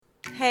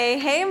Hey,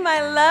 hey,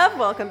 my love.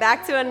 Welcome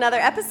back to another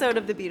episode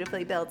of the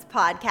Beautifully Built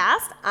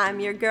podcast. I'm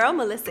your girl,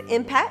 Melissa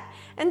Impet,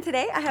 and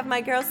today I have my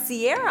girl,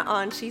 Sierra,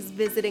 on. She's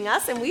visiting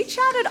us, and we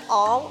chatted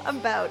all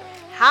about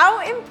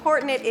how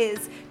important it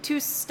is to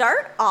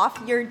start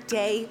off your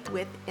day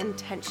with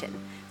intention.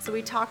 So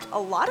we talked a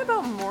lot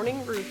about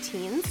morning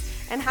routines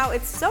and how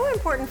it's so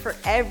important for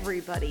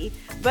everybody,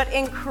 but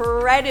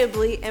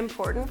incredibly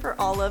important for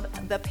all of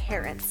the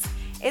parents.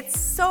 It's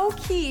so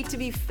key to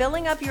be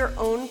filling up your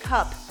own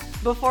cup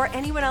before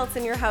anyone else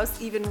in your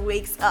house even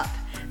wakes up.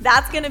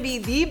 That's gonna be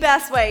the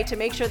best way to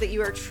make sure that you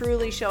are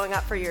truly showing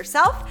up for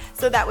yourself,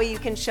 so that way you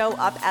can show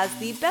up as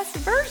the best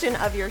version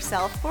of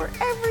yourself for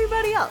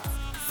everybody else.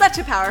 Such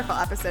a powerful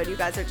episode. You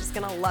guys are just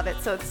gonna love it.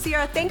 So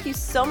Sierra, thank you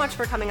so much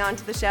for coming on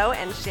to the show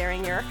and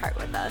sharing your heart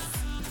with us.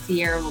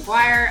 Sierra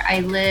McGuire.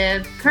 I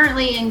live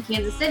currently in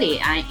Kansas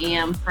City. I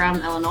am from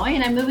Illinois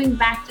and I'm moving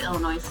back to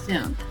Illinois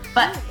soon.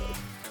 But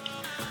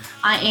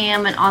I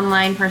am an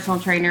online personal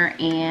trainer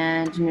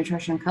and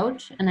nutrition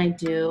coach, and I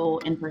do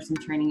in-person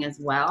training as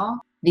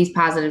well. These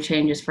positive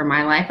changes for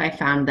my life, I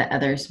found that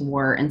others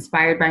were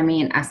inspired by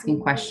me and asking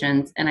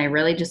questions, and I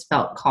really just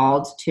felt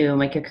called to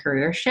make a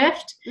career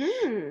shift.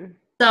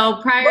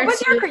 So what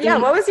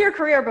was your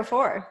career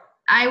before?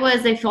 I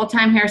was a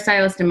full-time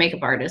hairstylist and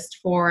makeup artist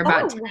for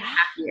about 10.5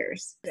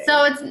 years.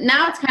 So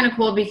it's kind of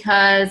cool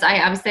because I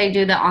obviously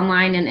do the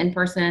online and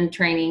in-person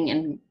training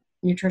and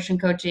nutrition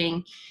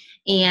coaching.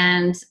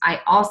 And I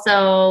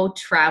also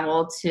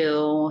travel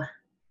to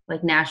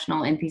like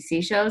national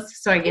NPC shows.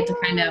 So I get to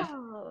kind of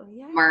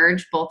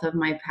merge both of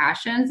my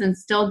passions and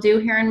still do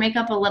hair and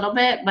makeup a little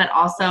bit, but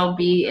also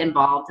be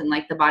involved in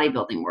like the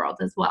bodybuilding world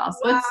as well.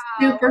 So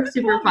it's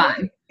super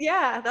fun.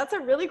 Yeah, that's a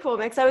really cool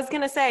mix. I was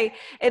going to say,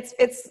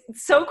 it's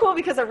so cool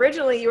because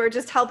originally you were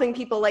just helping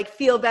people like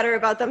feel better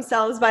about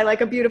themselves by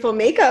like a beautiful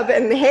makeup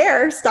and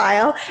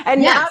hairstyle.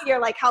 And now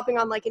you're like helping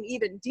on like an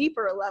even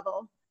deeper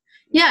level.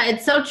 Yeah,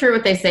 it's so true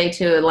what they say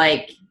too,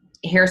 like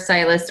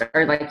hairstylists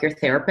are like your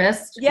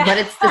therapist, but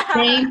it's the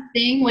same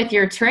thing with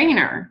your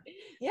trainer.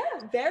 Yeah,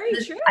 very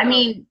true. I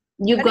mean,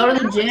 you go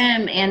to the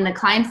gym and the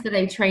clients that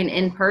I train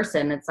in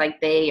person, it's like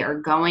they are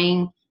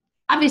going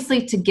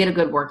obviously to get a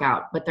good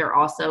workout, but they're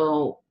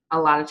also a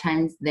lot of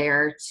times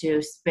there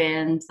to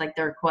spend like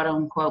their quote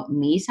unquote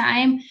me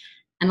time.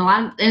 And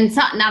not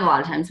a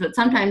lot of times, but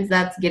sometimes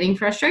that's getting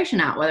frustration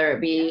out, whether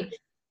it be,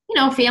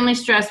 family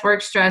stress,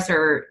 work stress,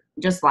 or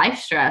just life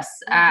stress.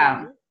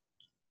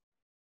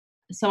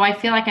 So I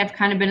feel like I've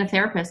kind of been a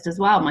therapist as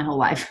well my whole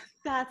life.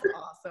 That's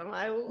awesome.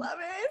 I love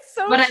it. It's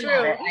so true. I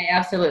love it. I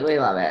absolutely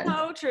love it.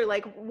 So true.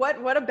 Like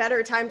what a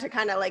better time to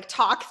kind of like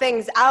talk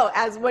things out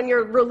as when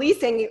you're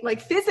releasing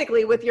like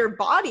physically with your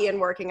body and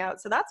working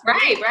out. So that's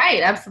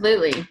right.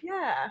 Absolutely.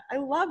 Yeah. I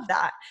love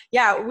that.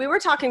 Yeah. We were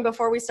talking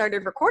before we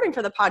started recording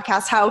for the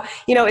podcast, how,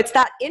 it's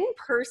that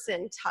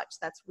in-person touch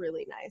that's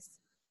really nice.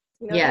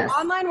 The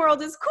online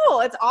world is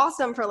cool. It's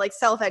awesome for like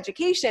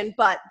self-education,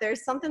 but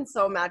there's something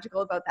so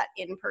magical about that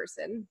in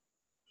person.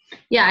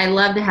 Yeah, I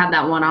love to have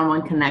that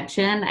one-on-one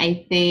connection.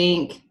 I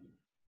think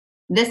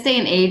this day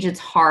and age, it's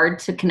hard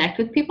to connect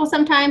with people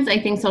sometimes. I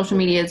think social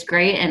media is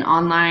great, and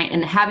online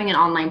and having an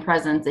online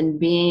presence and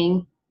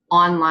being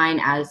online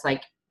as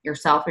like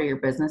yourself or your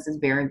business is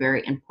very,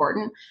 very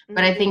important. Mm-hmm.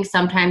 But I think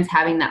sometimes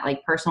having that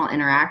like personal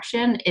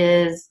interaction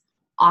is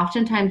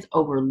oftentimes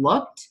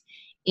overlooked,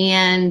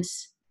 and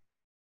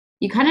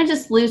you kind of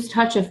just lose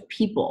touch of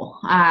people.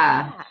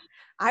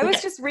 I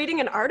was just reading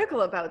an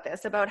article about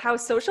this, about how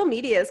social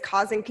media is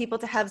causing people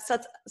to have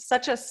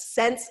such a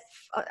sense,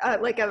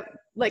 like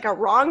a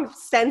wrong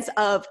sense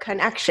of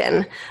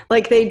connection.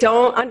 Like they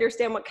don't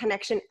understand what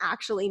connection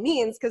actually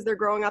means because they're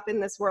growing up in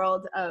this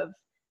world of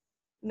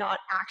not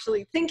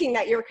actually thinking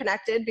that you're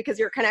connected, because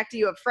you're connected,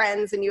 you have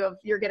friends and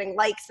you're getting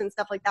likes and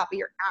stuff like that, but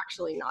you're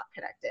actually not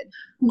connected.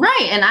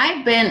 Right. And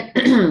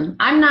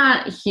I'm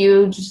not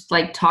huge,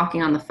 like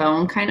talking on the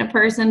phone kind of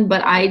person,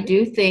 but I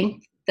do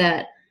think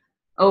that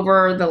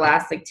over the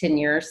last like 10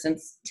 years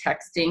since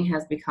texting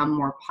has become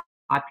more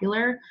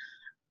popular,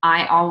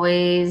 I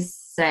always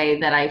say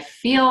that I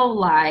feel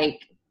like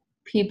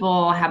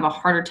people have a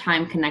harder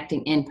time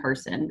connecting in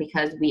person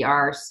because we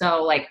are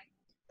so like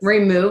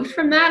removed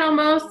from that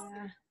almost.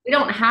 We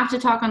don't have to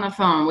talk on the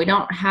phone. We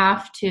don't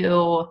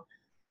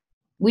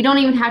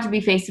even have to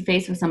be face to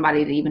face with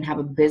somebody to even have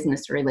a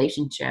business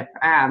relationship.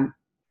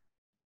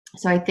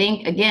 So I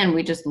think, again,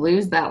 we just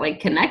lose that like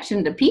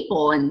connection to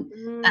people and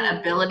that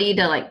ability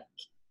to like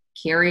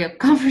carry a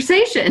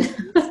conversation.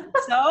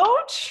 So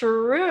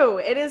true.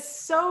 It is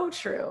so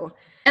true.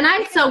 And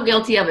I'm so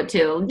guilty of it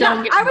too.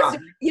 Don't get me wrong.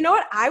 You know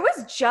what? I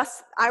was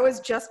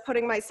just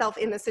putting myself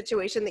in the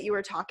situation that you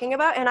were talking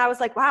about. And I was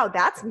like, wow,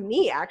 that's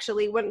me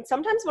actually.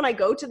 Sometimes when I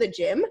go to the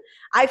gym,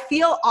 I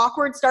feel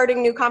awkward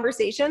starting new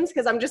conversations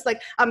because I'm just like,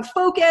 I'm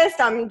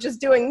focused. I'm just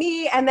doing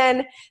me. And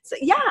then,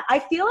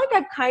 I feel like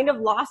I've kind of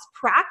lost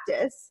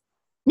practice.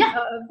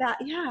 Of that.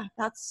 Yeah.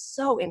 That's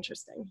so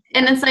interesting.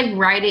 And it's like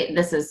writing,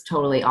 this is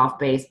totally off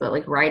base, but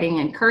like writing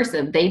in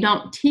cursive, they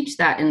don't teach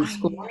that in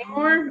school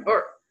anymore.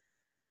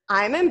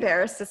 I'm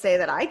embarrassed to say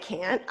that I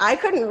can't. I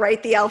couldn't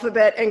write the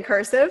alphabet in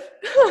cursive.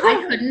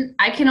 I couldn't.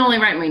 I can only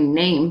write my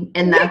name,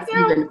 and that's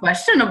even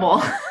questionable.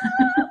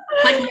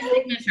 Like my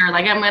signature,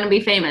 like I'm going to be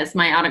famous,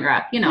 my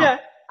autograph, you know. Yeah.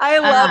 I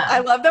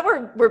love that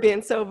we're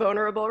being so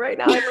vulnerable right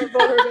now.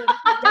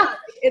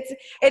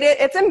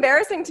 It's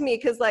embarrassing to me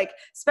because, like,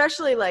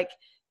 especially like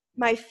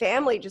my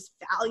family just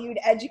valued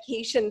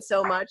education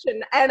so much,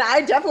 and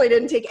I definitely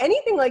didn't take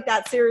anything like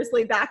that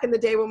seriously back in the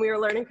day when we were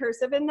learning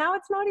cursive, and now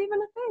it's not even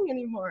a thing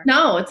anymore.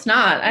 No, it's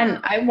not. And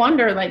I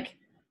wonder, like,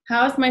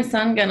 how is my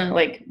son gonna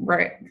like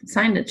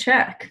sign a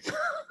check?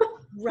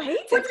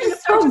 Right? Which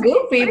is so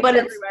goofy, but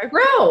it's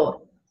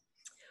true.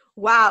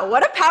 Wow,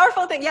 what a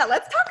powerful thing. Yeah,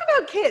 let's talk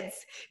about kids,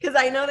 because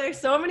I know there's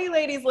so many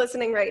ladies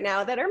listening right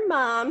now that are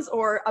moms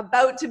or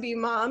about to be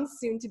moms,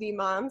 soon to be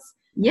moms.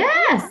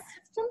 Yes.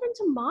 Let's jump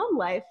into mom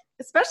life,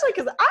 especially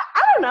because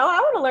I don't know, I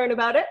want to learn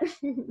about it.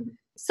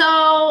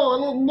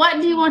 So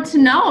what do you want to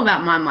know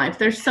about mom life?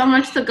 There's so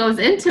much that goes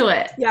into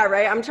it. Yeah,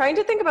 right. I'm trying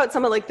to think about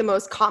some of like the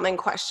most common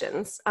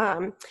questions.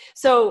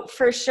 So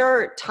for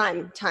sure,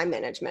 time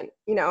management.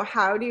 You know,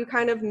 how do you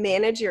kind of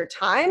manage your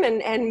time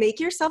and make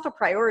yourself a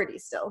priority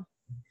still?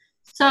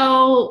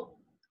 So,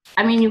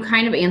 I mean, you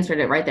kind of answered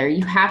it right there.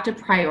 You have to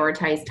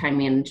prioritize time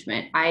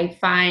management. I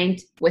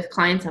find with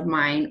clients of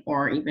mine,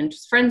 or even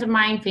just friends of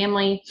mine,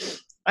 family,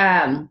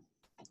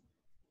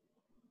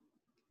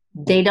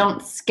 they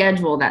don't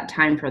schedule that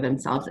time for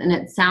themselves. And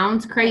it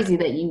sounds crazy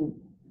that you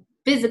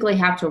physically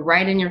have to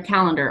write in your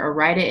calendar or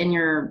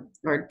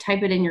or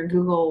type it in your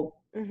Google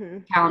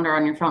calendar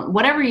on your phone,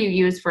 whatever you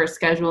use for a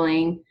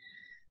scheduling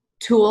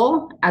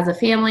tool as a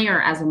family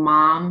or as a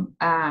mom.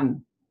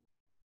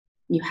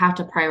 You have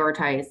to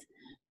prioritize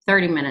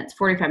 30 minutes,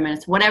 45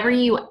 minutes, whatever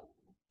you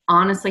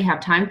honestly have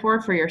time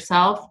for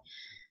yourself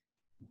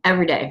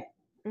every day.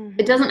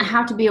 It doesn't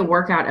have to be a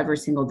workout every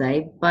single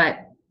day, but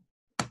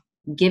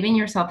giving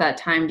yourself that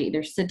time to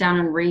either sit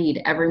down and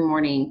read every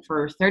morning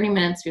for 30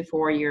 minutes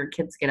before your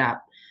kids get up,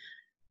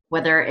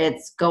 whether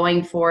it's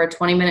going for a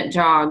 20-minute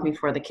jog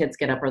before the kids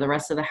get up or the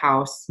rest of the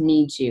house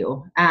needs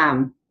you.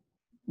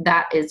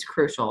 That is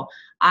crucial.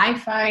 I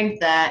find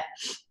that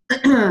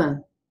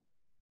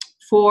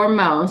for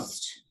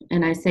most,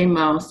 and I say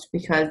most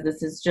because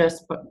this is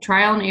just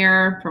trial and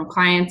error from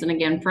clients and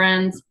again,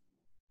 friends,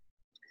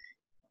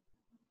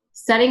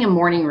 setting a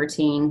morning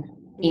routine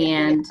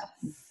and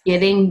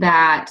getting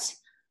that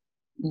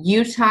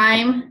you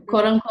time,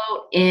 quote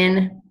unquote,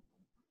 in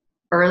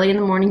early in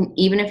the morning,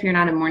 even if you're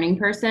not a morning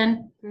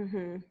person,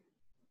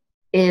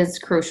 is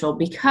crucial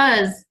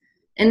because,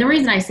 and the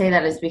reason I say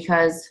that is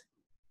because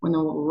when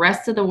the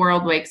rest of the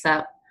world wakes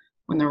up,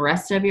 when the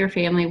rest of your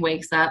family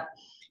wakes up,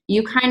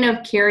 you kind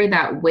of carry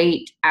that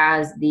weight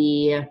as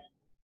the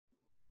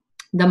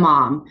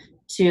mom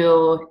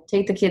to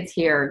take the kids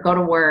here, go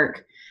to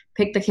work,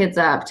 pick the kids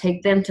up,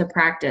 take them to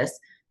practice.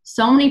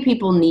 So many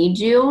people need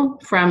you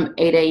from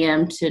 8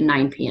 a.m. to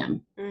 9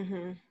 p.m.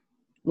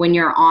 When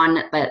you're on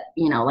that,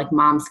 like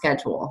mom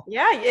schedule.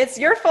 Yeah, it's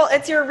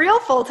your real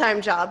full-time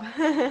job.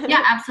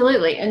 Yeah,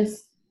 absolutely. And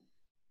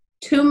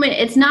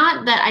it's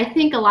not that, I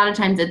think a lot of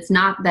times it's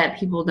not that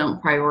people don't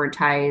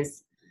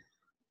prioritize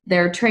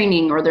their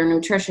training or their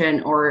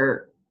nutrition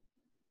or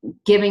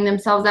giving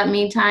themselves that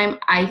me time.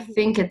 I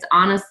think it's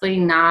honestly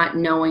not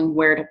knowing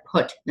where to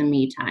put the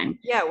me time.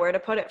 Yeah, where to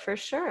put it for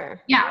sure.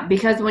 Yeah,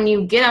 because when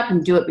you get up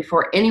and do it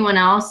before anyone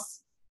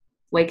else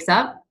wakes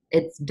up,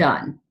 it's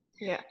done.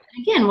 Yeah.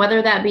 Again,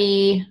 whether that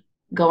be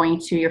going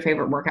to your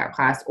favorite workout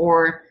class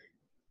or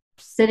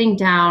sitting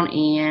down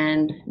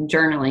and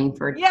journaling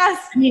for.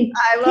 Yes,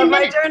 I love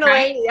my journaling.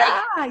 Right?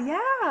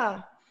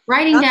 Yeah.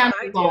 Writing down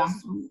your goals.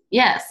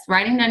 Yes,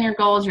 writing down your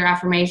goals, your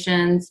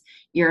affirmations,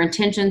 your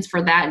intentions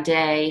for that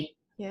day.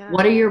 Yeah.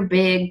 What are your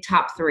big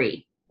top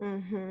 3?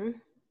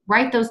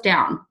 Write those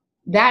down.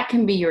 That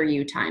can be your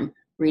you time.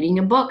 Reading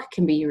a book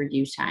can be your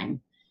you time.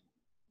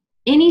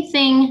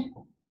 Anything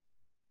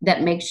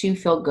that makes you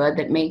feel good,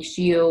 that makes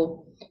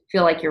you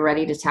feel like you're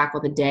ready to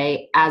tackle the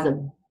day as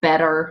a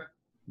better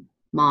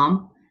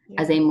mom,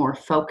 as a more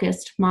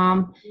focused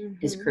mom,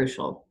 is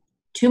crucial.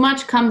 Too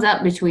much comes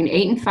up between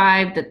 8 and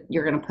 5 that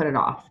you're going to put it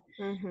off.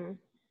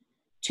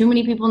 Too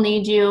many people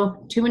need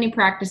you, too many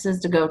practices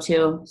to go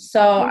to.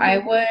 So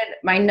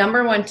my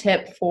number one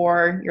tip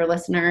for your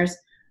listeners,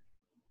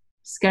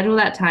 schedule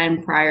that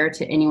time prior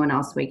to anyone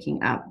else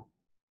waking up.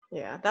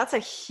 Yeah, that's a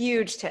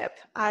huge tip.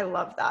 I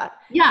love that.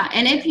 Yeah,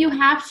 and if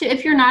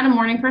you're not a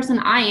morning person,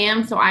 I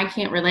am, so I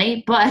can't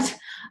relate, but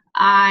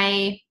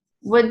I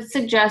would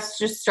suggest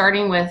just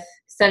starting with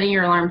setting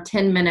your alarm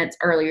 10 minutes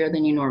earlier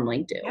than you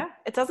normally do. Yeah,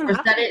 it doesn't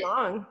have to be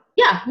long.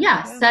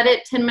 Yeah. Set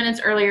it 10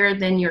 minutes earlier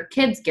than your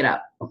kids get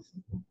up.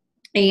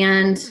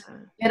 And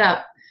get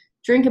up,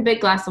 drink a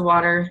big glass of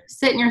water,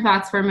 sit in your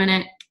thoughts for a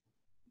minute,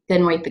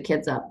 then wake the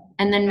kids up.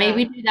 And then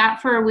maybe do that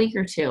for a week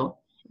or 2.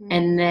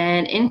 And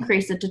then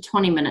increase it to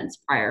 20 minutes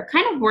prior.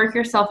 Kind of work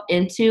yourself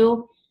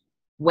into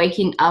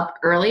waking up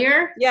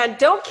earlier. Yeah,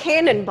 don't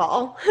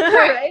cannonball,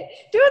 right?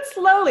 Do it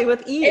slowly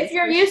with ease. If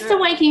you're used to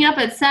waking up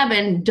at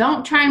 7,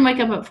 don't try and wake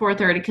up at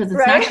 4:30 because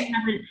it's not going to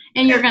happen.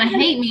 And you're going to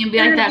hate me and be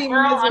like, that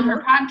girl on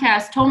her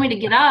podcast told me to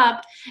get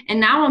up, and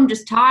now I'm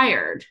just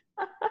tired.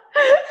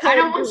 I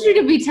don't want you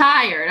to be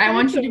tired. I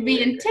want you to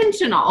be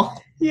intentional.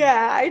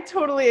 Yeah, I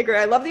totally agree.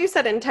 I love that you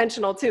said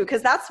intentional too,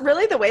 because that's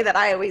really the way that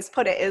I always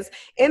put it is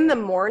in the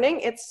morning.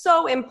 It's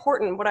so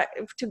important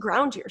to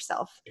ground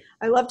yourself.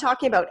 I love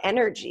talking about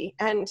energy.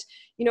 And,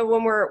 you know,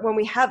 when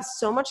we have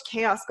so much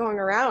chaos going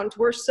around,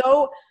 we're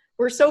so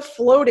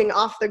floating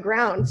off the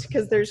ground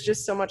because there's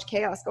just so much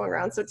chaos going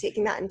around. So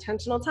taking that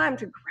intentional time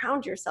to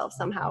ground yourself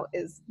somehow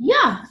is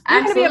you're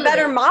going to be a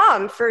better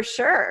mom for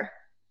sure.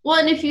 Well,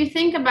 and if you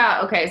think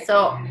about, okay,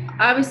 so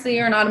obviously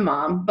you're not a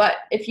mom, but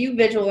if you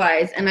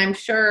visualize, and I'm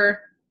sure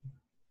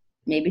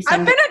maybe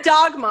I've been a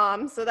dog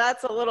mom, so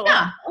that's a little.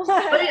 Yeah.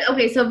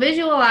 Okay, so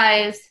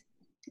visualize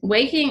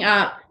waking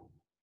up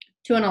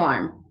to an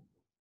alarm.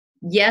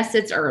 Yes,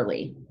 it's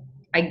early.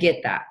 I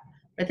get that.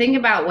 But think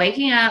about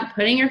waking up,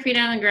 putting your feet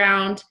on the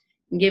ground,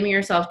 and giving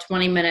yourself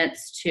 20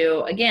 minutes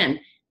to, again,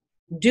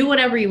 do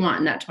whatever you want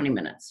in that 20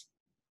 minutes.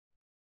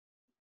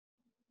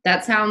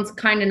 That sounds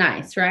kind of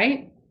nice,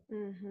 right?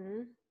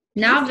 Mm-hmm.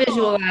 Now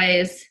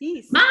visualize,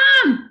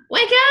 Mom,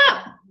 wake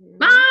up.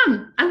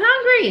 Mom, I'm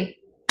hungry.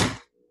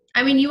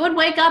 I mean, you would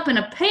wake up in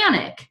a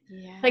panic.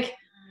 Yeah. Like,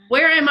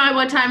 where am I?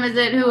 What time is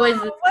it? Who is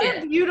this kid?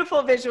 What a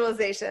beautiful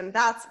visualization.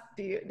 That's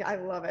beautiful. I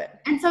love it.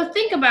 And so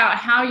think about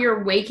how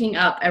you're waking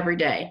up every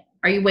day.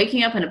 Are you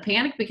waking up in a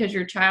panic because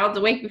your child's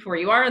awake before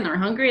you are and they're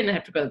hungry and they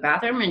have to go to the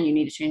bathroom and you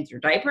need to change their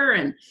diaper?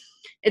 And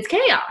it's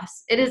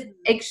chaos. It is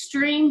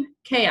extreme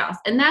chaos.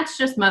 And that's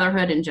just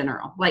motherhood in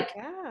general. Like,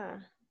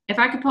 if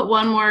I could put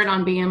one word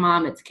on being a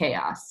mom, it's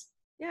chaos.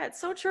 Yeah,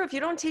 it's so true. If you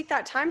don't take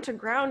that time to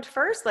ground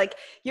first, like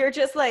you're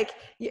just like,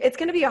 it's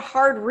going to be a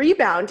hard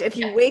rebound. If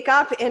you wake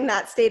up in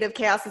that state of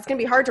chaos, it's going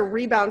to be hard to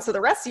rebound so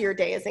the rest of your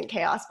day isn't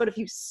chaos. But if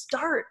you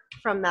start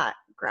from that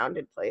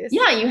grounded place.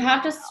 Yeah, you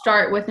have to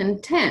start with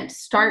intent,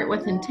 start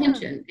with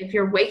intention. If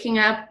you're waking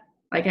up,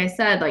 like I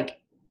said,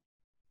 like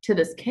to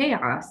this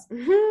chaos,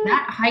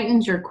 that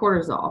heightens your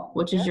cortisol,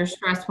 which is your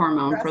stress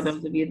hormone for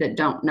those of you that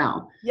don't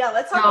know. Yeah,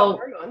 let's talk about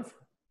hormones.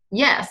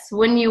 Yes,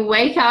 when you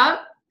wake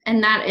up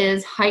and that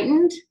is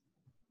heightened,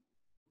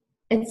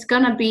 you're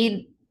going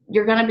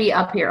to be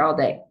up here all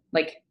day.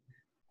 Like,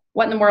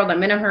 what in the world?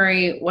 I'm in a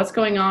hurry. What's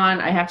going on?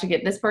 I have to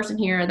get this person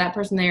here, that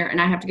person there, and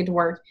I have to get to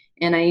work,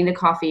 and I need a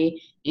coffee,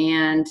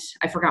 and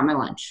I forgot my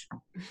lunch.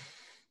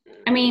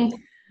 I mean,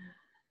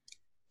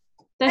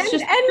 that's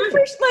just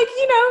first, like,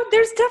 you know,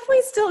 there's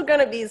definitely still going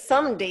to be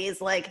some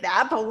days like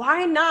that, but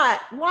why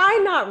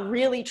not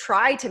really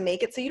try to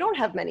make it so you don't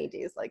have many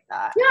days like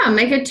that? Yeah,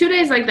 make it 2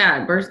 days like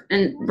that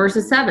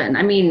versus 7.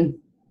 I mean,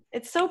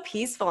 it's so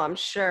peaceful. I'm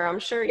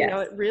sure, you know,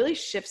 it really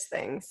shifts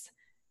things.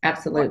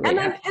 Absolutely.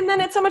 And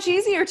then it's so much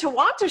easier to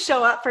want to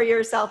show up for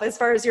yourself as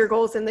far as your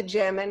goals in the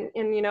gym and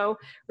you know,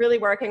 really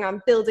working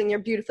on building your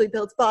beautifully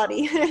built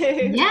body.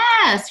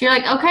 Yes. You're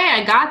like, okay,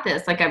 I got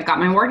this. Like, I've got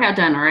my workout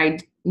done, or I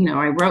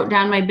wrote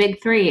down my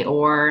big 3,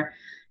 or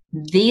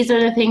these are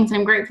the things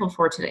I'm grateful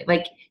for today.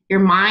 Like, your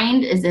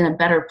mind is in a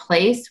better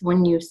place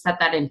when you set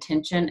that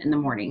intention in the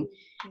morning.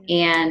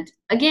 And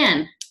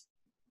again,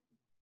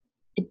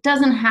 it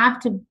doesn't have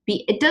to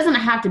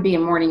be a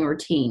morning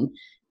routine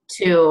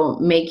to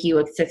make you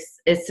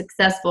a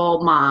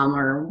successful mom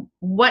or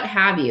what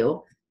have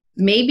you.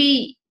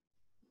 Maybe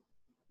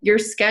your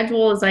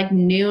schedule is like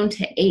noon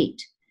to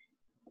 8,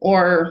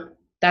 or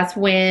that's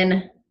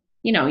when,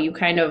 you know, you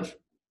kind of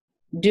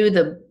do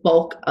the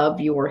bulk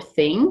of your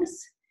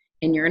things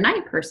and you're a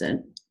night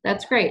person.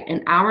 That's great.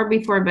 An hour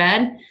before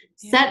bed,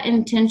 set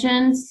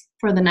intentions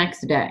for the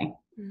next day.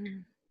 Mm-hmm.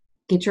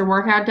 Get your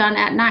workout done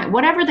at night,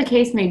 whatever the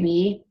case may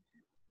be.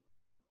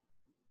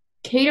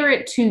 Cater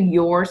it to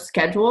your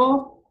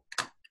schedule,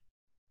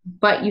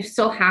 but you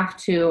still have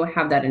to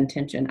have that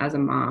intention as a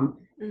mom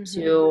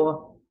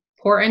to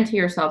pour into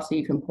yourself so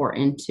you can pour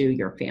into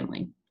your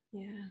family.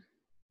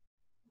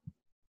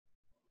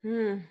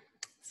 Yeah.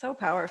 So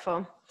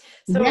powerful.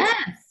 So, yes.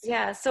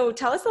 Yeah. So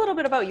tell us a little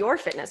bit about your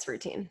fitness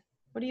routine.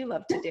 What do you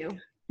love to do?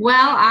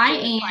 Well,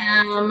 I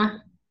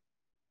am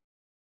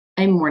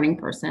a morning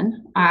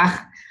person.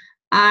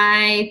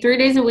 3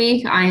 days a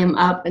week, I am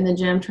up in the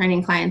gym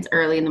training clients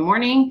early in the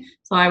morning.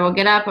 So I will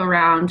get up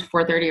around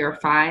 4:30 or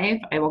 5.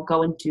 I will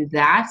go and do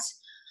that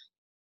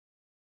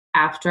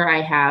after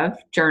I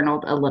have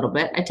journaled a little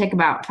bit. I take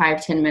about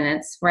 5-10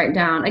 minutes, write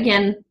down,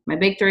 again, my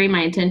big 3,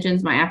 my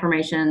intentions, my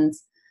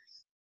affirmations.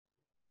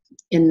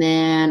 And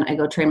then I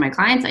go train my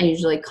clients. I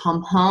usually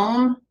come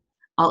home,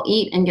 I'll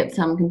eat and get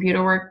some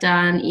computer work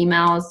done,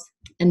 emails,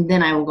 and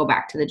then I will go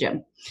back to the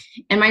gym.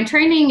 And my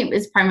training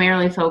is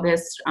primarily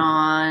focused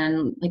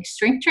on like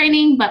strength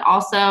training, but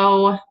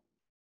also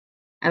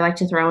I like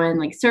to throw in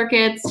like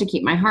circuits to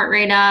keep my heart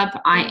rate up.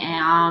 I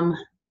am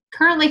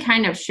currently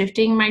kind of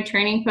shifting my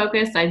training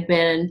focus. I've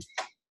been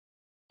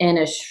in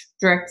a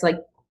strict like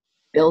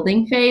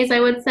building phase, I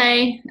would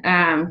say,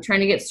 trying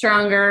to get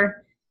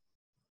stronger.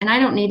 and I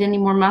don't need any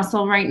more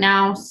muscle right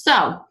now.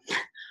 So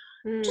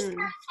just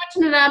kind of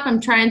switching it up. I'm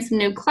trying some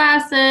new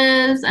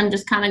classes. I'm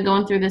just kind of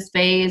going through this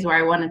phase where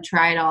I want to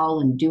try it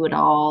all and do it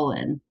all.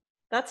 And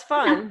that's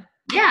fun.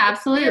 Yeah,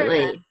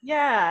 absolutely.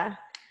 Yeah.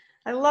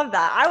 I love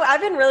that.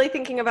 I've been really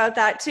thinking about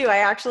that too. I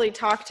actually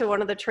talked to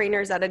one of the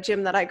trainers at a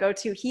gym that I go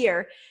to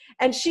here,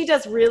 and she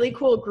does really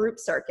cool group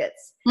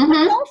circuits.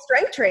 It's all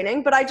strength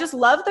training, but I just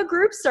love the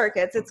group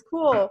circuits. It's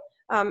cool.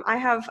 I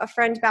have a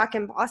friend back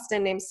in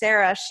Boston named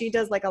Sarah. She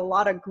does like a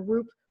lot of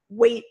group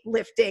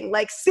weightlifting,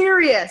 like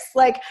serious.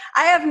 Like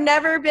I have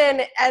never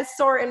been as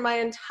sore in my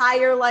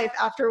entire life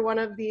after one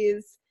of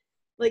these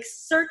like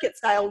circuit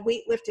style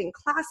weightlifting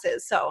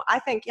classes. So I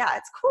think, yeah,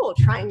 it's cool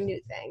trying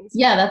new things.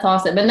 Yeah, that's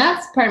awesome. And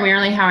that's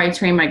primarily how I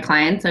train my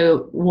clients. I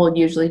will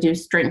usually do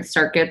strength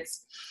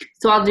circuits.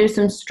 So I'll do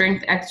some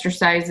strength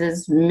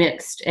exercises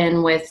mixed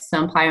in with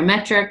some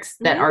plyometrics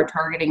that are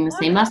targeting the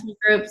same muscle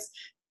groups,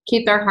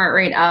 keep their heart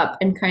rate up,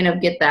 and kind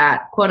of get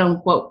that quote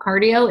unquote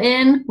cardio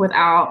in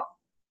without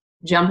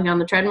jumping on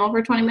the treadmill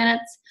for 20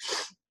 minutes.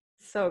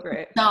 So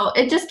great. So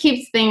it just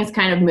keeps things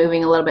kind of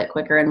moving a little bit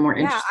quicker and more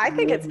interesting. Yeah, I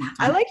think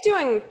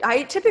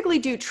I typically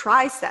do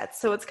tri-sets.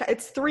 So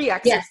it's 3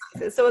 exercises.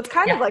 Yes. So it's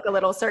kind of like a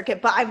little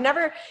circuit, but I've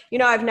never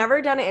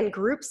done it in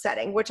group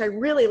setting, which I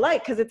really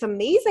like because it's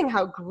amazing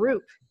how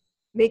group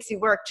makes you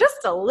work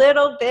just a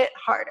little bit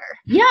harder.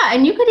 Yeah.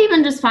 And you could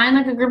even just find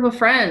like a group of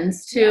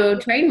friends to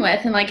train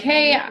with and like,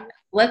 hey,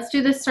 let's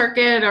do this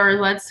circuit or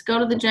let's go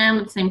to the gym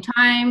at the same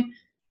time.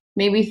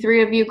 Maybe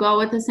 3 of you go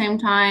at the same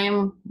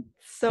time.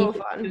 So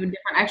fun. Do a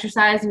different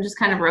exercise and just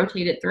kind of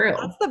rotate it through.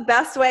 That's the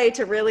best way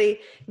to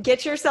really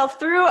get yourself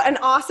through an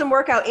awesome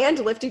workout and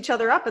lift each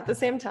other up at the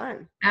same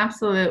time.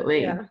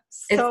 Absolutely. Yeah,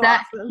 it's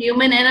that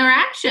human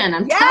interaction.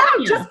 I'm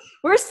telling you.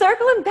 We're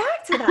circling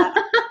back to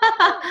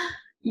that.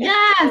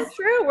 Yes. It's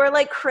so true. We're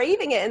like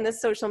craving it in this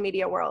social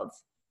media world.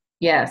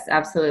 Yes,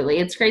 absolutely.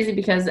 It's crazy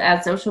because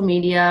as social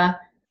media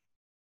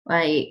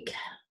like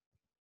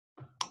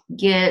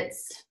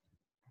gets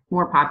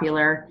more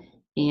popular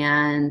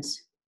and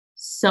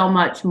so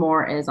much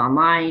more is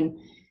online.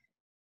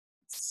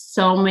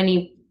 So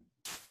many,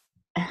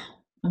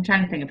 I'm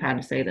trying to think of how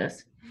to say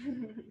this.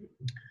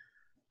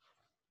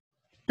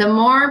 The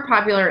more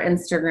popular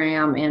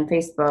Instagram and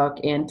Facebook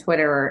and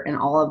Twitter and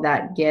all of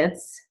that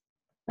gets,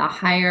 the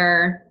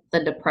higher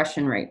the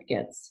depression rate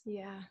gets.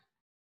 Yeah.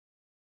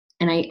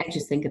 And I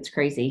just think it's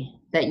crazy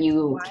that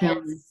you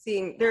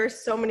there are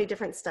so many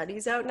different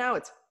studies out now.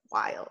 It's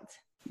wild.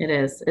 It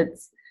is.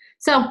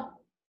 So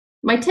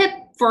my tip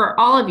for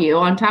all of you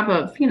on top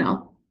of,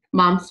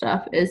 mom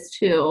stuff is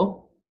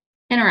to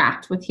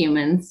interact with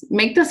humans,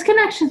 make those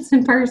connections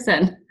in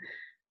person.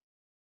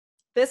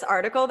 This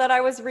article that I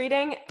was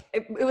reading,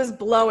 it was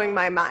blowing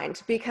my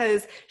mind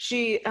because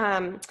she's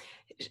a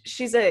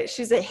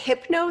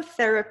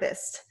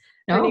hypnotherapist.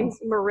 Her name's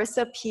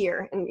Marissa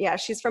Peer. And yeah,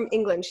 she's from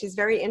England. She's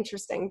very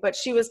interesting. But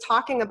she was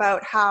talking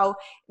about how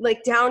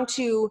like down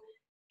to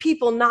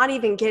people not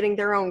even getting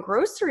their own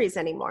groceries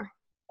anymore.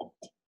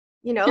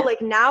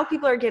 Like now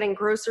people are getting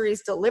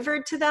groceries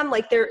delivered to them.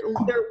 Like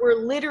we're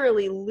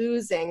literally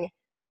losing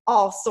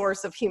all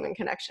source of human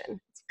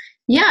connection.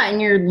 Yeah.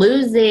 And you're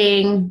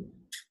losing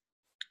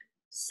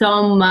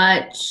so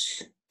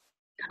much.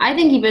 I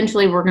think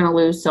eventually we're going to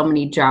lose so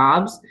many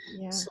jobs,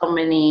 so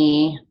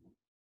many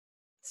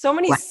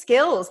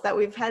skills that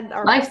we've had.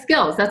 Life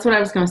skills. That's what I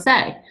was going to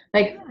say.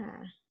 Like,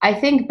 I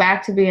think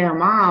back to being a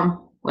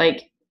mom,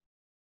 like,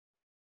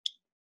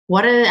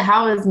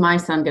 how is my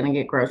son going to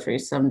get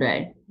groceries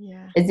someday?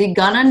 Yeah. Is he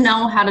going to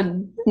know how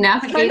to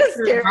navigate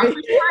through the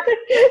grocery store?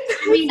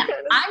 I mean,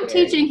 I'm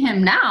teaching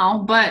him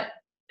now, but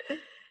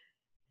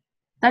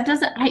that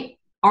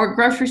our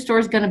grocery store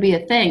is going to be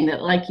a thing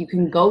that like you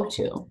can go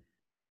to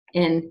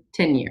in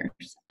 10 years.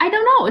 I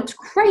don't know. It's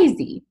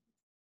crazy.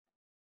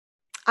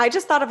 I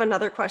just thought of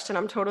another question.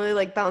 I'm totally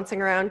like bouncing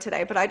around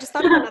today, but I just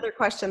thought of another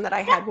question that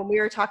I had when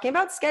we were talking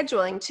about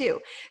scheduling too,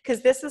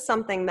 because this is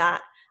something that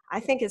I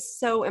think is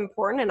so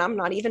important, and I'm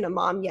not even a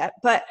mom yet,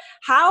 but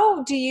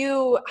how do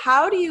you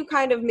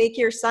kind of make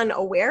your son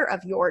aware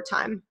of your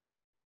time?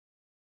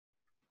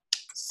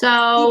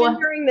 So even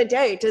during the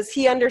day, does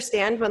he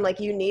understand when like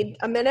you need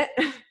a minute?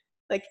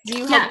 Like, do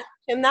you help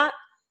him that?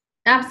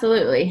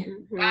 Absolutely.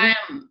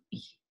 Mm-hmm.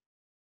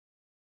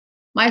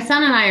 My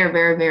son and I are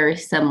very, very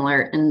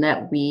similar in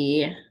that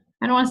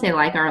I don't want to say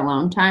like our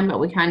alone time, but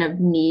we kind of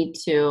need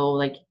to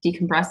like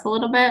decompress a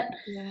little bit.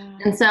 Yeah.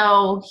 And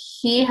so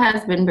he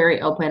has been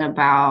very open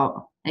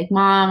about like,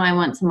 Mom, I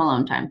want some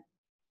alone time.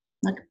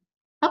 Like,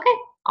 okay,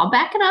 I'll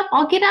back it up.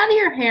 I'll get out of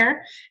your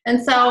hair.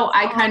 And so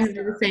I kind of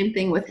do the same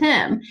thing with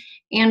him.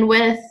 And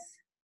with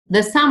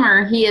the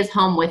summer, he is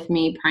home with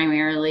me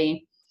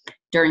primarily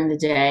during the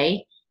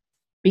day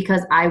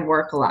because I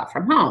work a lot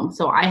from home.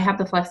 So I have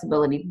the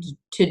flexibility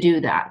to do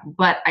that.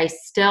 But I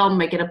still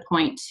make it a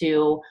point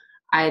to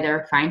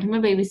either find him a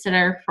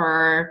babysitter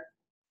for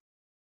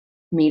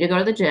me to go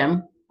to the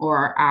gym,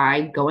 or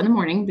I go in the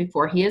morning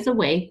before he is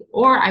awake,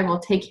 or I will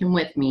take him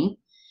with me.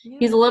 Yeah.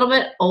 He's a little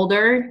bit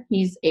older.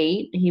 He's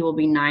 8. He will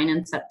be 9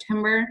 in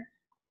September.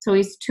 So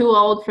he's too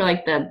old for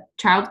like the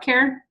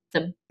childcare,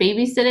 the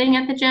babysitting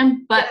at the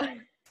gym. But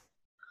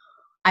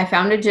I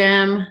found a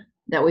gym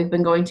that we've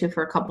been going to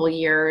for a couple of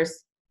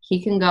years.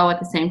 He can go at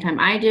the same time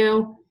I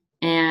do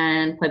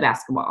and play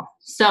basketball.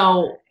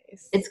 So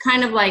it's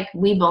kind of like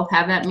we both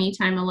have that me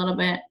time a little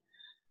bit.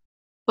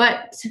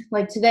 But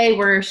like today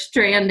we're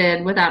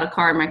stranded without a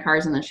car. My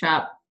car's in the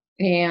shop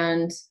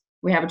and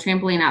we have a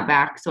trampoline out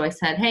back. So I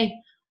said, hey,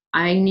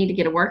 I need to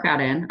get a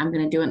workout in. I'm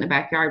going to do it in the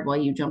backyard while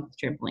you jump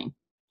the trampoline.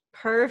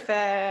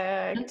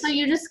 Perfect. And so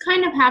you just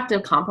kind of have to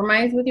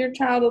compromise with your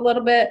child a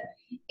little bit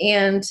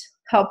and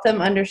help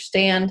them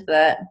understand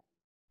that,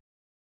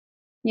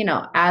 you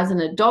know, as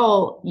an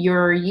adult,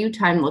 your you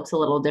time looks a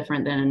little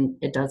different than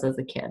it does as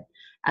a kid.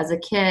 As a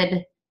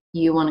kid,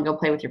 you want to go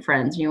play with your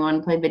friends, you want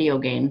to play video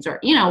games, or,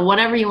 you know,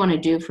 whatever you want to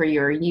do for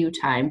your you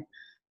time.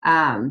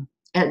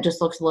 It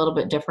just looks a little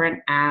bit different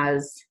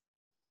as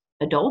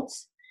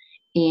adults.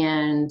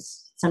 And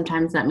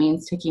sometimes that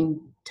means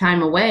taking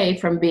time away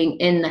from being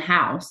in the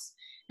house.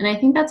 And I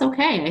think that's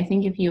okay. I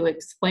think if you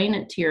explain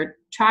it to your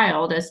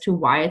child as to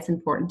why it's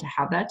important to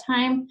have that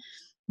time,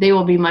 they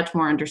will be much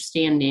more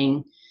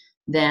understanding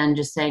than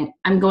just saying,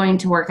 I'm going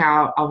to work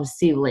out, I'll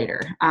see you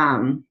later.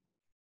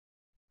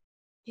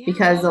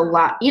 Because a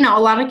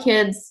lot of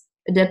kids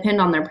depend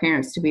on their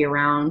parents to be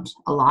around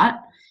a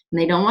lot,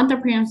 and they don't want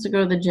their parents to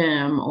go to the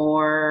gym,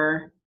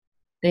 or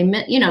they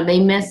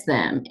miss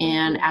them.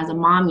 And as a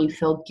mom, you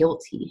feel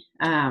guilty.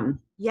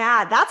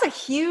 Yeah, that's I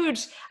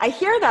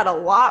hear that a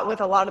lot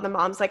with a lot of the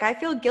moms. Like, I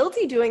feel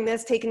guilty doing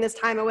this, taking this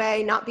time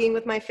away, not being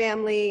with my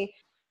family,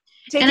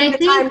 taking the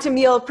time to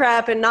meal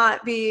prep and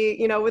not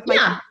be, with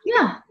my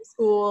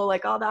school,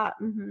 like all that.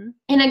 Mm-hmm.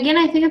 And again,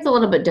 I think it's a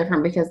little bit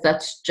different because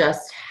that's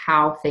just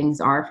how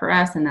things are for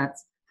us, and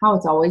that's how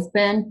it's always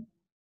been.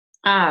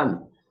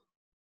 But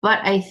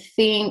I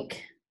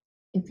think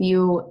if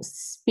you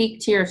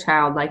speak to your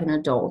child like an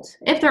adult,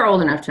 if they're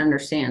old enough to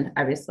understand,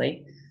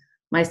 obviously.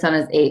 My son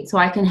is 8, so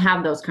I can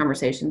have those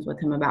conversations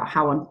with him about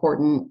how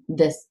important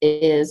this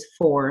is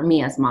for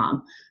me as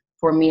mom,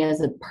 for me as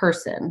a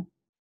person.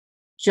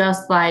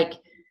 Just like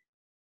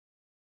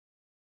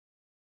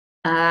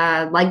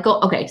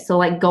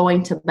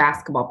going to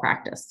basketball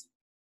practice.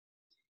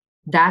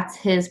 That's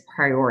his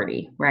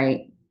priority, right?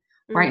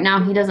 Mm-hmm. Right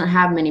now, he doesn't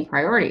have many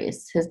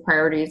priorities. His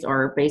priorities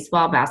are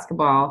baseball,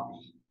 basketball,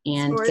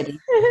 and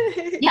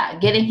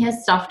getting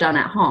his stuff done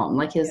at home,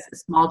 like his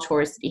small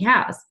chores that he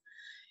has.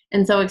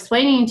 And so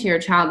explaining to your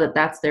child that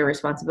that's their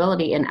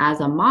responsibility, and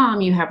as a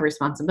mom, you have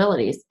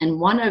responsibilities.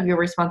 And one of your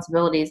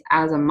responsibilities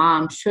as a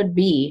mom should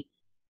be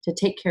to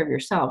take care of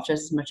yourself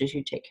just as much as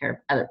you take care of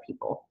other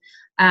people.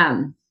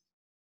 And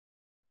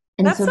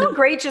that's so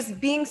great, just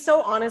being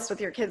so honest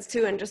with your kids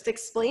too, and just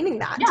explaining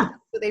that to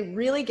them so they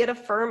really get a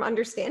firm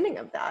understanding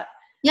of that.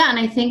 Yeah, and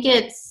I think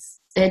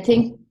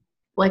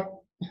like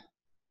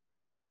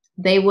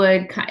they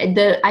would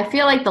I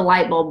feel like the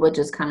light bulb would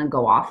just kind of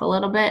go off a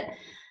little bit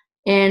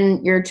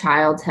in your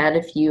child's head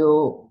if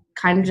you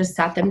kind of just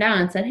sat them down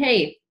and said,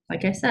 hey,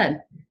 like I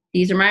said,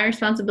 these are my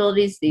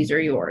responsibilities, these are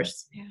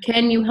yours. Yeah.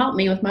 Can you help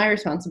me with my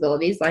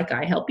responsibilities like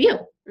I help you?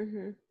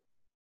 Mm-hmm.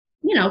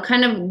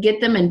 Kind of get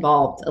them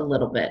involved a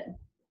little bit.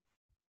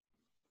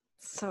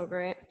 So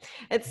great.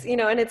 It's,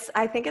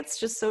 I think it's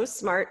just so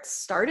smart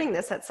starting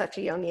this at such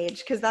a young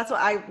age, because that's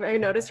what I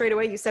noticed right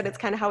away. You said it's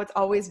kind of how it's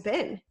always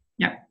been.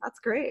 Yeah. That's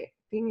great.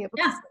 Being able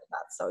to say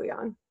that so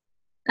young.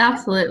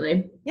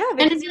 Absolutely. Yeah.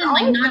 And again,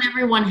 like not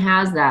everyone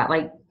has that.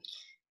 Like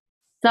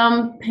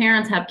some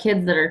parents have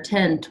kids that are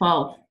 10,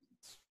 12,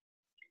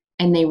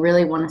 and they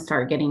really want to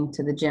start getting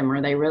to the gym,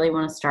 or they really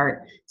want to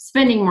start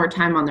spending more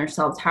time on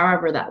themselves,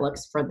 however that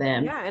looks for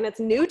them. Yeah. And it's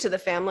new to the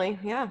family.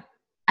 Yeah.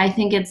 I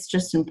think it's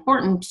just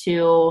important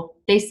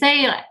they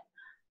say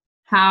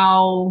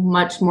how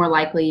much more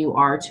likely you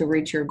are to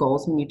reach your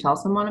goals when you tell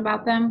someone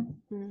about them.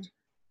 Mm.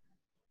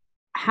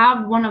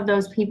 Have one of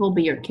those people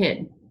be your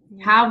kid.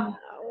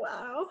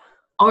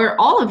 Or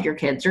all of your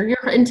kids, or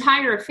your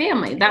entire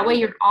family. That way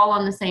you're all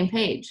on the same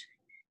page.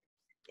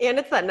 And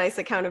it's that nice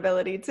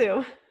accountability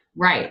too.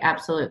 Right,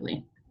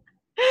 absolutely.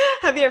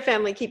 Have your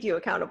family keep you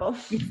accountable.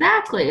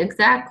 Exactly.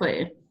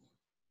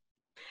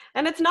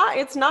 And it's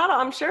not,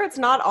 I'm sure it's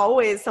not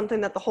always something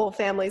that the whole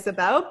family's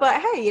about, but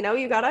hey,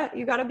 you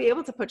gotta be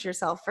able to put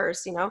yourself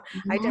first,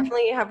 Mm-hmm. I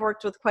definitely have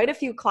worked with quite a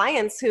few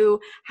clients who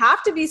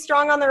have to be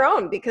strong on their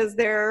own because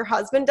their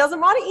husband doesn't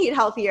want to eat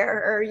healthier,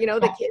 or,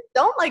 the kids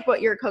don't like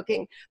what you're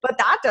cooking, but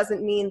that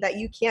doesn't mean that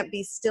you can't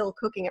be still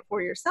cooking it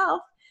for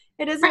yourself.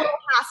 It is a little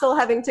hassle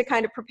having to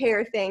kind of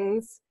prepare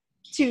things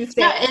to things.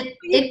 Yeah,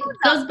 it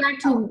goes back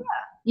to,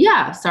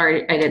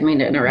 sorry, I didn't mean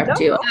to interrupt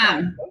you.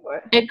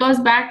 It goes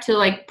back to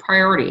like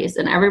priorities,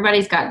 and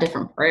everybody's got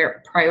different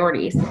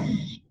priorities.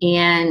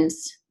 And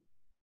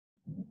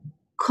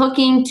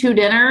cooking 2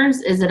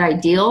 dinners, is it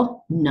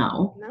ideal?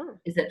 No.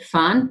 Is it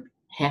fun?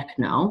 Heck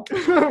no.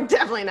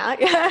 Definitely not.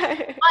 But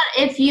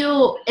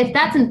if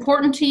that's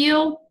important to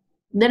you,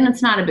 then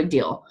it's not a big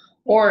deal.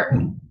 Or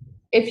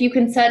if you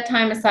can set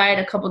time aside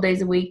a couple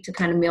days a week to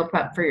kind of meal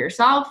prep for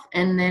yourself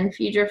and then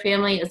feed your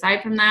family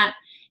aside from that,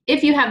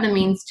 if you have the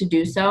means to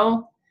do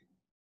so,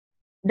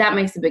 that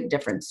makes a big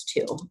difference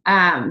too.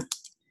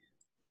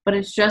 But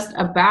it's just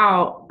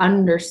about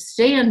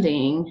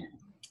understanding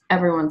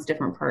everyone's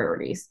different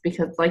priorities,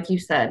 because like you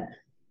said,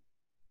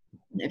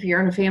 if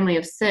you're in a family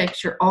of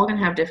 6, you're all going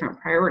to have different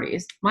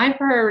priorities. My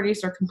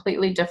priorities are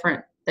completely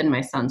different than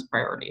my son's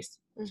priorities.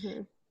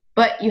 Mm-hmm.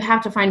 But you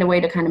have to find a way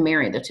to kind of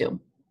marry the two.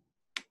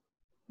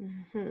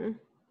 Mm-hmm.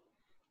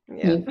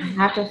 Yeah.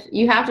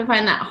 You have to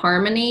find that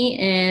harmony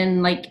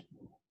in like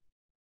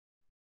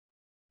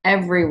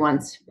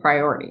everyone's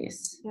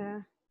priorities.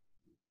 Yeah.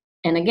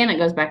 And again, it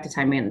goes back to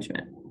time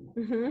management.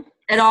 Mm-hmm.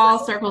 It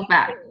all circles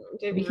back.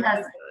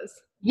 Because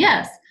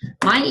yes,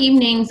 my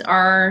evenings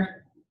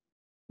are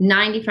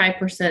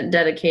 95%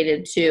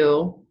 dedicated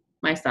to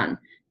my son,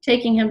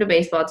 taking him to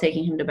baseball,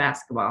 taking him to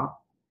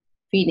basketball,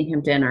 feeding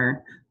him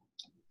dinner,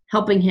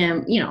 helping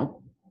him,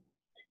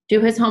 do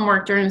his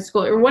homework during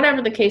school or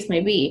whatever the case may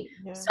be.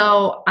 Yeah.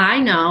 So I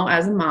know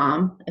as a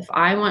mom, if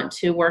I want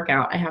to work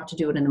out, I have to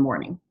do it in the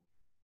morning.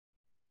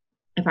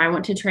 If I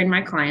want to train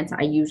my clients,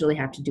 I usually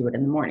have to do it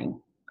in the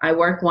morning. I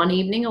work one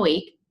evening a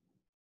week.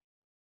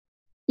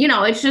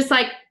 It's just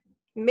like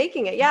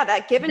making it. Yeah.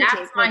 That give and take.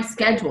 That's my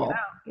schedule.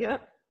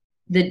 Yep.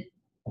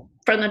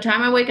 From the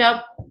time I wake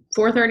up,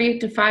 4:30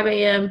 to 5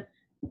 a.m.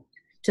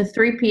 to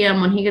 3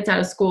 p.m. when he gets out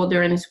of school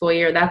during the school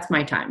year, that's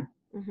my time.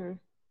 Mm-hmm.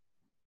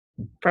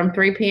 From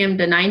 3 p.m.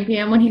 to 9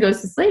 p.m. when he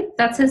goes to sleep,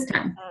 that's his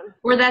time.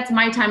 Or that's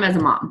my time as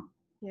a mom.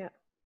 Yeah.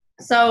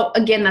 So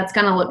again, that's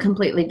going to look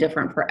completely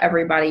different for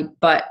everybody,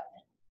 but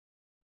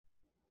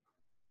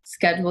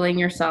scheduling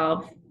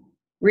yourself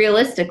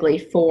realistically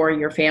for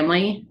your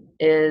family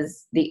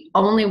is the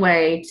only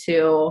way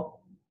to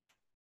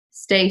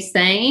stay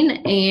sane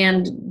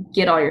and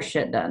get all your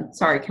shit done.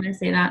 Sorry, can I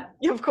say that?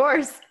 Of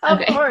course. Of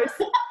course.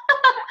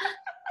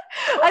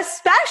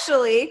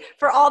 Especially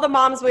for all the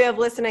moms we have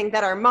listening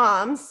that are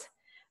moms.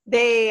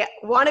 They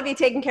want to be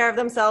taking care of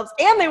themselves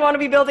and they want to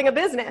be building a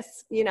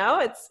business.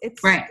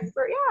 It's right.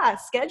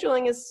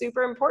 Scheduling is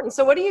super important.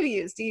 So what do you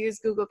use? Do you use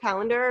Google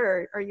Calendar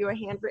or are you a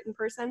handwritten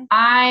person?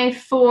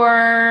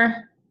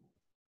 For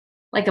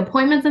like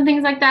appointments and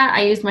things like that,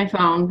 I use my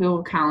phone,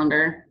 Google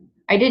Calendar.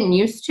 I didn't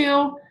used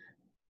to.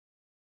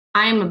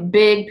 I'm a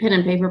big pen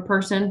and paper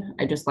person.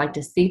 I just like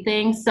to see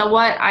things. So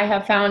what I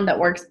have found that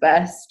works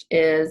best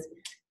is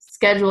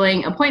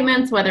scheduling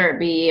appointments, whether it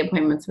be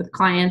appointments with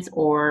clients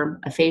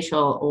or a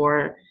facial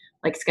or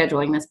like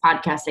scheduling this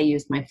podcast. I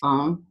use my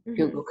phone,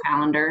 Google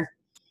Calendar,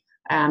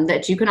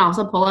 that you can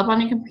also pull up on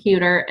your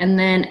computer. And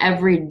then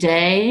every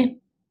day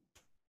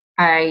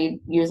I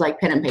use like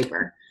pen and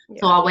paper. Yeah.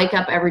 So I'll wake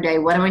up every day.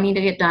 What do I need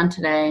to get done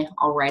today?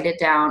 I'll write it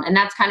down. And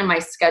that's kind of my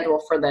schedule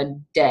for the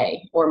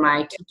day or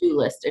my to-do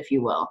list, if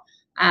you will.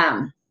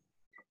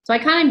 So I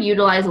kind of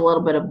utilize a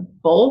little bit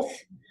of both.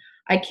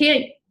 I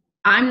can't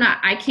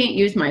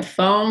use my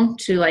phone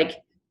to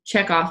like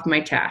check off my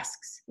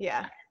tasks.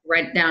 Yeah.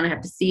 Write it down. I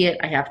have to see it.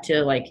 I have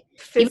to like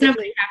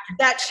physically.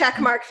 That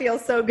check mark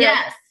feels so good.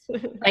 Yes.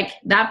 Like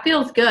that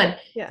feels good.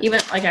 Yeah.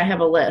 Even like I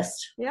have a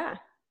list. Yeah.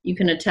 You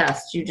can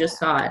attest. You just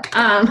saw it.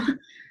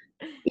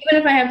 Even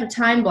if I have to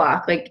time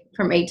block, like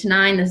from 8 to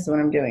 9, this is what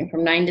I'm doing.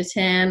 From 9 to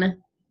 10,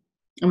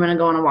 I'm going to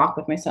go on a walk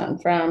with my son.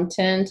 From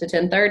 10 to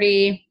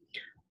 10:30,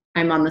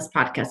 I'm on this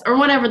podcast or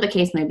whatever the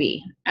case may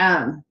be.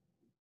 I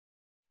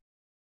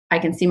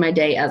can see my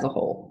day as a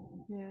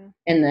whole. Yeah.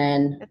 And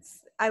then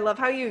I love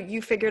how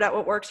you figured out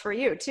what works for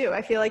you too.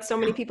 I feel like so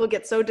many people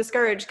get so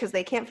discouraged because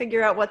they can't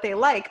figure out what they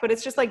like, but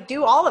it's just like,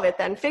 do all of it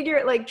then. Figure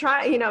it, like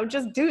try,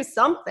 just do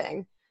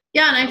something.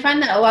 Yeah. And I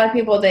find that a lot of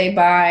people, they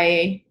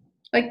buy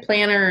like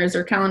planners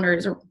or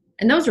calendars,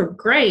 and those are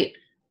great,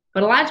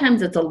 but a lot of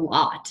times it's a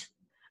lot.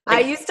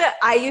 Like,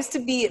 I used to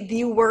be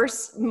the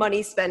worst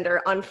money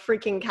spender on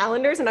freaking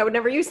calendars, and I would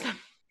never use them.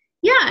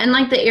 Yeah, and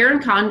like the Erin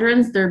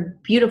Condrens, they're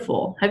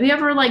beautiful. Have you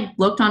ever like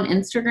looked on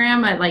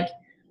Instagram at like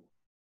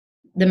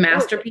the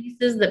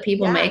masterpieces that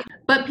people make?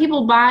 But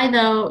people buy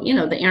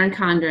the Erin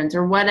Condrens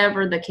or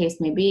whatever the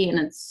case may be, and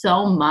it's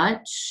so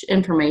much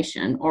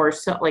information. Or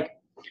so like,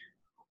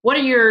 what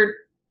are your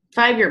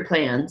 5-year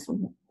plans?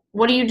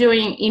 What are you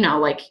doing,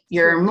 like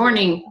your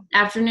morning,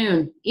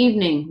 afternoon,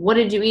 evening? What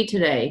did you eat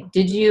today?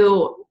 Did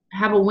you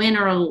have a win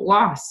or a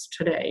loss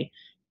today?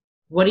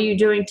 What are you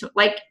doing to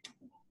like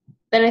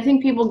that? I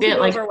think people get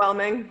like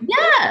overwhelming.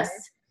 Yes.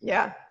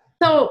 Yeah.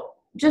 So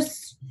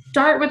just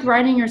start with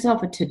writing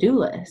yourself a to-do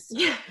list.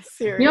 Yeah,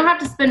 seriously. You don't have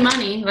to spend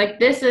money. Like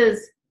this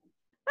is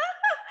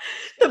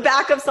the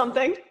back of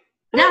something.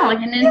 Yeah, like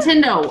a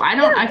Nintendo.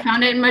 I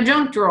found it in my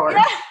junk drawer.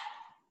 Yeah.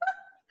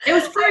 It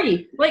was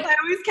free. Like I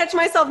always catch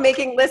myself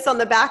making lists on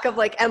the back of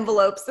like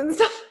envelopes and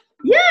stuff.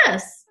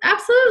 Yes,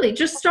 absolutely.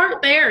 Just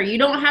start there. You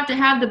don't have to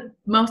have the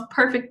most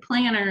perfect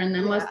planner and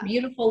the most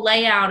beautiful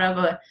layout of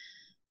a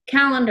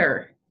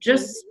calendar.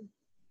 Just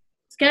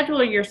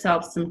schedule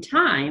yourself some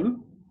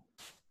time.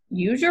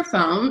 Use your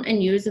phone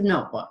and use a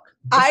notebook.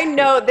 I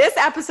know this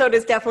episode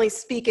is definitely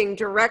speaking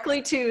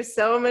directly to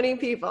so many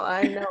people.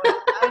 I know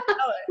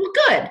it. well,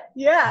 good.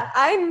 Yeah,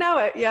 I know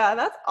it. Yeah,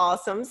 that's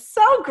awesome.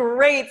 So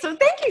great. So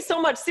thank you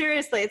so much.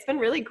 Seriously, it's been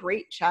really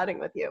great chatting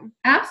with you.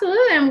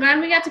 Absolutely. I'm glad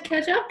we got to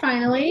catch up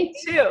finally. Me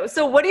too.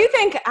 So what do you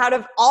think out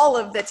of all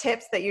of the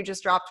tips that you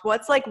just dropped,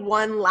 what's like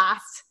one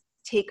last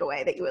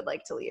takeaway that you would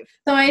like to leave?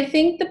 So I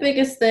think the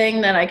biggest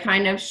thing that I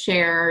kind of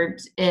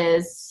shared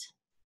is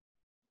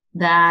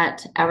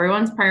that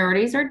everyone's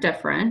priorities are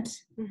different.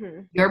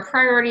 Mm-hmm. Your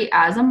priority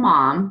as a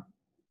mom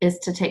is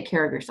to take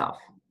care of yourself.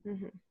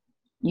 Mm-hmm.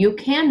 You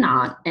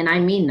cannot, and I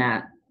mean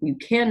that, you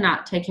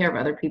cannot take care of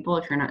other people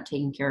if you're not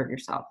taking care of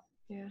yourself.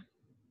 Yeah.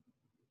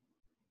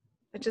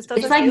 It just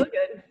doesn't feel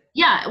good.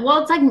 Yeah.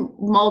 Well, it's like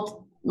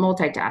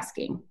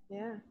multitasking.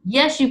 Yeah.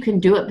 Yes, you can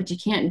do it, but you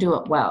can't do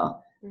it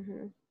well.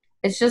 Mm-hmm.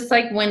 It's just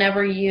like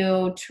whenever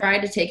you try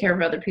to take care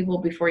of other people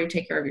before you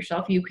take care of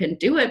yourself, you can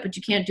do it, but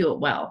you can't do it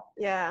well.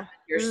 Yeah.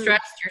 You're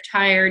stressed, you're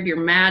tired, you're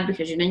mad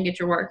because you didn't get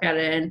your workout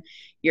in,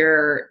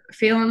 you're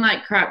feeling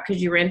like crap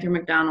because you ran through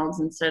McDonald's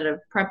instead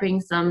of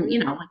prepping some,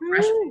 like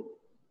fresh food.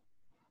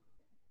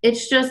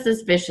 It's just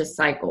this vicious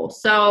cycle.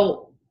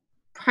 So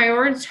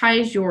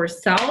prioritize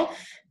yourself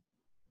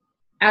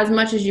as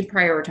much as you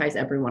prioritize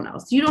everyone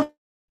else. You don't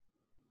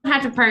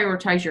have to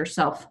prioritize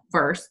yourself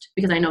first,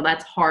 because I know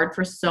that's hard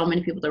for so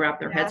many people to wrap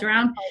their heads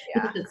around,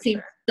 because it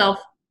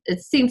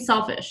seems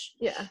selfish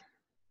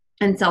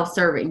and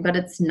self-serving, but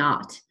it's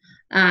not.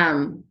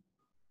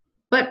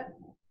 But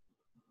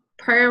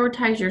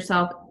prioritize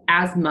yourself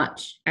as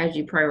much as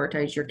you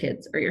prioritize your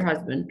kids or your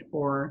husband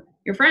or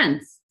your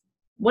friends,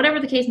 whatever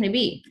the case may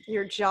be.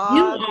 Your job,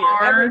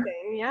 your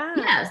everything. Yeah.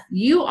 Yes,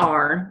 you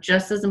are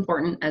just as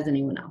important as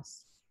anyone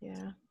else.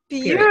 Yeah.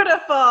 Beautiful.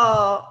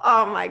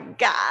 Oh my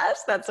gosh.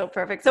 That's so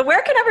perfect. So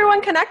where can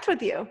everyone connect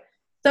with you?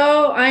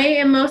 So I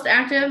am most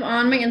active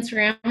on my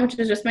Instagram, which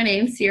is just my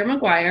name, Sierra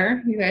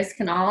McGuire. You guys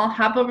can all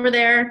hop over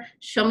there,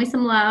 show me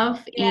some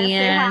love.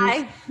 Say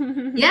hi.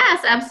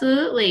 Yes,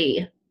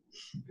 absolutely.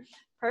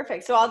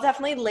 Perfect. So I'll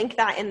definitely link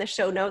that in the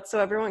show notes so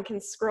everyone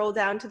can scroll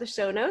down to the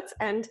show notes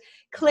and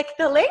click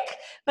the link.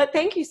 But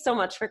thank you so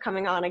much for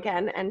coming on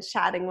again and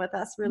chatting with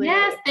us.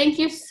 Yes, thank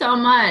you so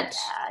much.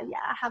 Yeah,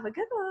 have a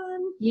good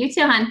one. You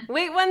too, hon.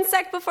 Wait 1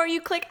 sec before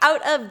you click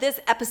out of this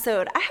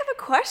episode. I have a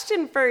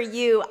question for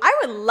you. I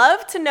would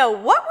love to know,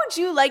 what would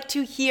you like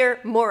to hear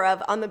more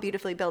of on the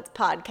Beautifully Built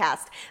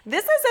podcast?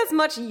 This is as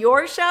much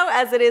your show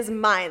as it is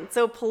mine.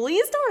 So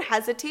please don't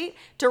hesitate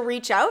to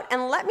reach out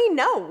and let me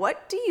know,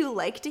 what do you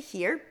like to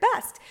hear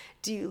best?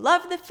 Do you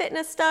love the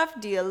fitness stuff?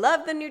 Do you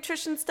love the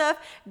nutrition stuff?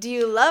 Do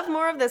you love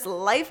more of this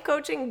life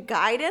coaching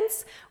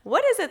guidance?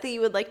 What is it that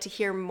you would like to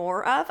hear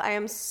more of? I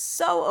am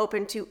so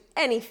open to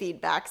any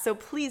feedback, so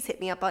please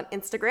hit me up on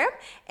Instagram,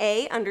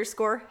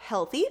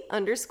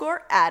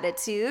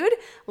 _healthy_attitude.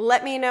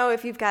 Let me know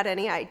if you've got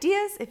any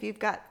ideas, if you've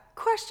got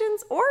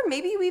questions, or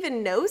maybe you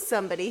even know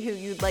somebody who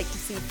you'd like to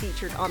see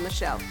featured on the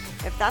show.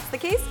 If that's the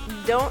case,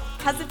 don't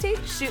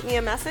hesitate, shoot me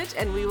a message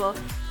and we will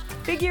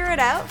figure it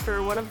out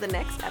for one of the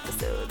next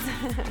episodes.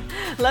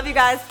 Love you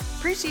guys.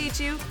 Appreciate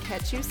you.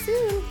 Catch you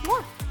soon.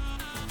 Mwah.